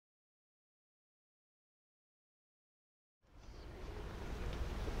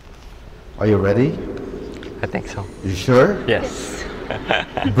Are you ready? I think so. You sure? Yes.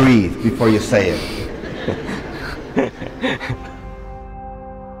 Breathe before you say it.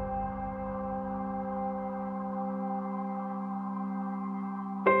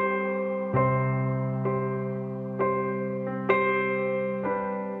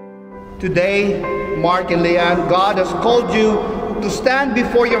 Today, Mark and Leanne, God has called you to stand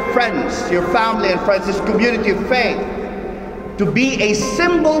before your friends, your family and friends, this community of faith, to be a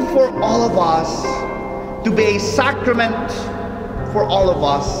symbol for all of us, to be a sacrament for all of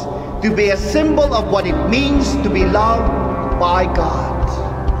us, to be a symbol of what it means to be loved by God.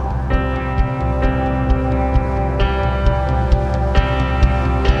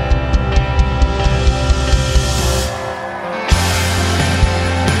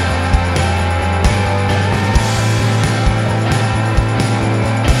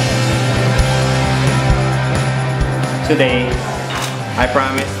 Today, I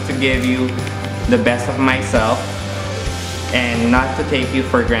promise to give you the best of myself and not to take you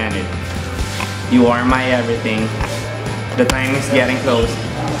for granted. You are my everything. The time is getting close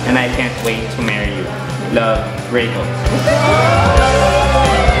and I can't wait to marry you. Love, Reiko.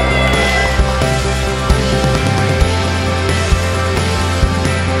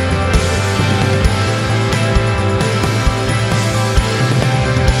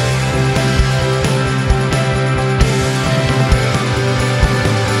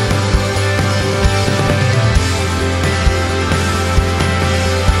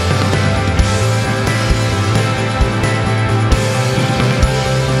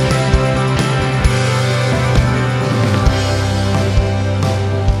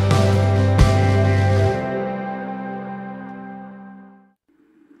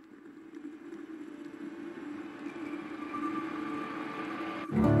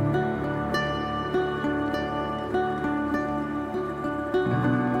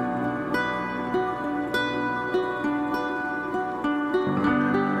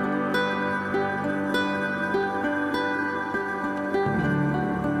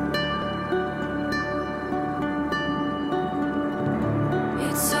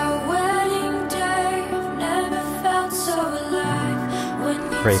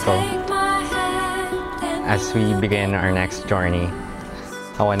 Reiko, as we begin our next journey,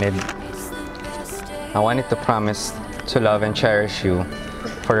 I wanted to promise to love and cherish you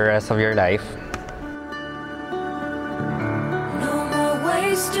for the rest of your life.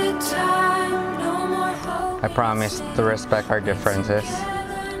 I promise to respect our differences,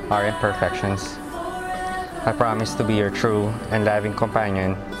 our imperfections. I promise to be your true and loving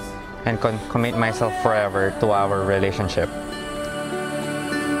companion and commit myself forever to our relationship.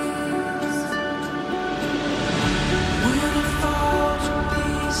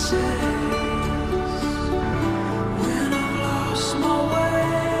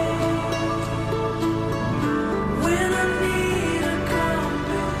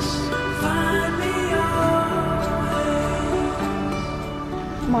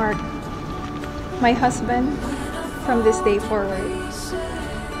 Mark, my husband, from this day forward.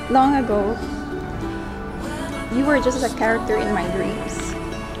 Long ago, you were just a character in my dreams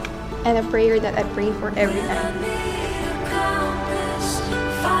and a prayer that I pray for every night.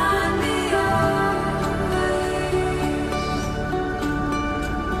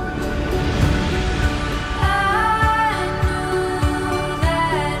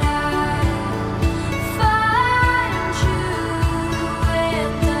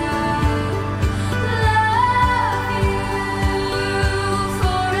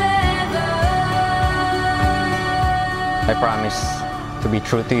 I promise to be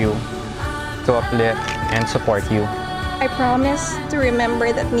true to you, to uplift and support you. I promise to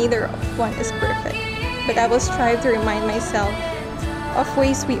remember that neither of one is perfect, but I will strive to remind myself of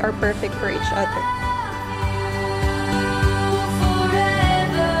ways we are perfect for each other.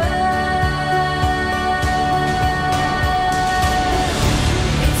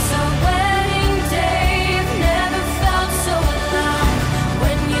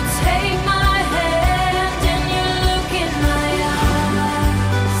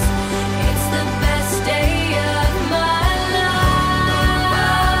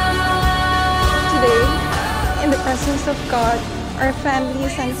 Presence of God, our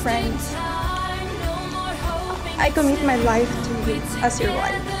families and friends, I commit my life to you as your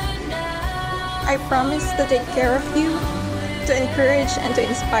wife. I promise to take care of you, to encourage and to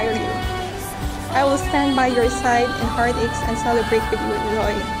inspire you. I will stand by your side in heartaches and celebrate with you in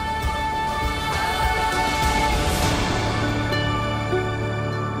joy.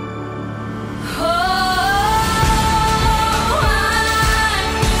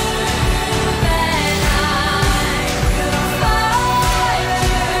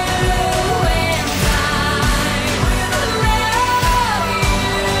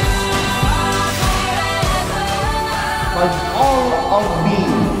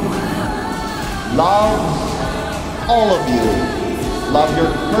 loves all of you. Love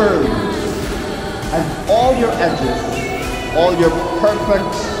your curves and all your edges, all your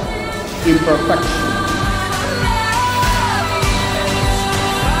perfect imperfections.